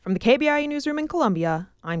From the KBIA Newsroom in Columbia,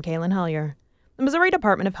 I'm Kaylin Hellier. The Missouri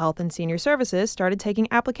Department of Health and Senior Services started taking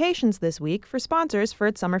applications this week for sponsors for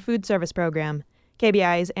its summer food service program.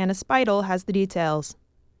 KBIA's Anna Speidel has the details.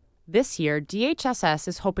 This year, DHSS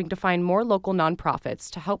is hoping to find more local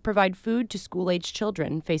nonprofits to help provide food to school-aged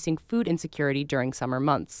children facing food insecurity during summer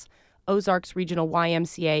months. Ozarks Regional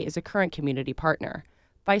YMCA is a current community partner.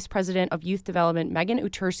 Vice President of Youth Development Megan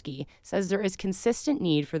Utersky says there is consistent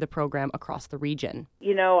need for the program across the region.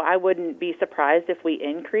 I wouldn't be surprised if we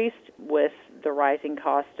increased with the rising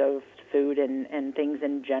cost of food and things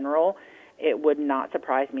in general. It would not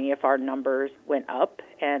surprise me if our numbers went up,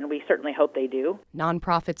 and we certainly hope they do.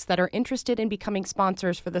 Nonprofits that are interested in becoming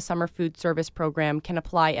sponsors for the Summer Food Service Program can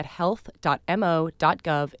apply at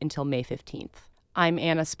health.mo.gov until May 15th. I'm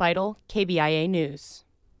Anna Speidel, KBIA News.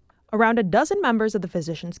 Around a dozen members of the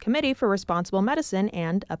Physicians Committee for Responsible Medicine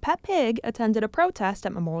and a pet pig attended a protest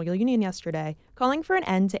at Memorial Union yesterday, calling for an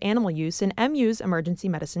end to animal use in MU's emergency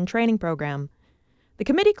medicine training program. The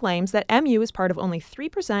committee claims that MU is part of only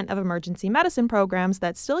 3% of emergency medicine programs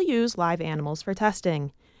that still use live animals for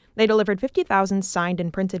testing. They delivered 50,000 signed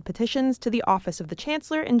and printed petitions to the office of the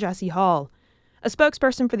chancellor in Jesse Hall. A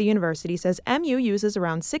spokesperson for the university says MU uses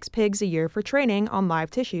around 6 pigs a year for training on live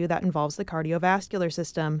tissue that involves the cardiovascular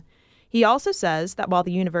system. He also says that while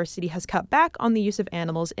the university has cut back on the use of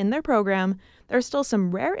animals in their program, there are still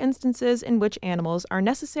some rare instances in which animals are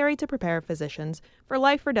necessary to prepare physicians for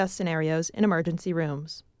life or death scenarios in emergency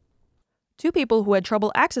rooms. 2 people who had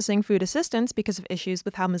trouble accessing food assistance because of issues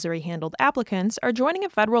with how Missouri handled applicants are joining a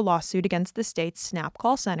federal lawsuit against the state's SNAP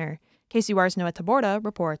call center. KCUR's Noah Taborda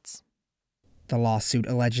reports. The lawsuit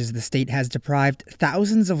alleges the state has deprived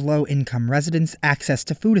thousands of low-income residents access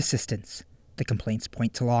to food assistance. The complaints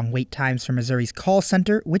point to long wait times for Missouri's call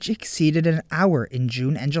center, which exceeded an hour in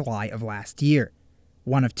June and July of last year.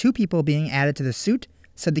 One of 2 people being added to the suit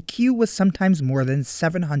said the queue was sometimes more than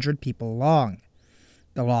 700 people long.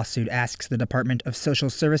 The lawsuit asks the Department of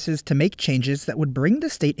Social Services to make changes that would bring the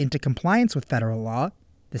state into compliance with federal law.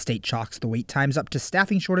 The state chalks the wait times up to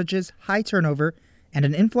staffing shortages, high turnover, and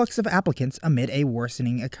an influx of applicants amid a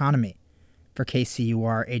worsening economy. For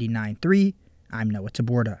KCUR 89.3, I'm Noah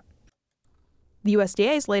Taborda. The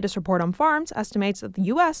USDA's latest report on farms estimates that the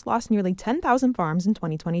U.S. lost nearly 10,000 farms in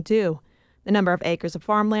 2022. The number of acres of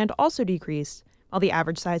farmland also decreased, while the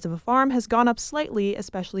average size of a farm has gone up slightly,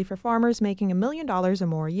 especially for farmers making $1 million or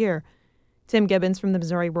more a year. Tim Gibbons from the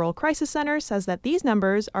Missouri Rural Crisis Center says that these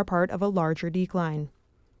numbers are part of a larger decline.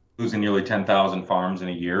 Losing nearly 10,000 farms in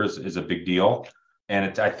a year is a big deal.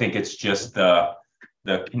 And I think it's just the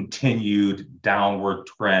continued downward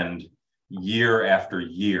trend year after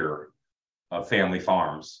year of family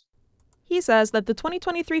farms. He says that the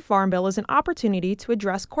 2023 Farm Bill is an opportunity to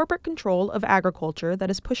address corporate control of agriculture that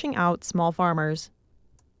is pushing out small farmers.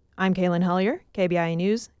 I'm Kaylin Hellier, KBIA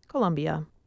News, Columbia.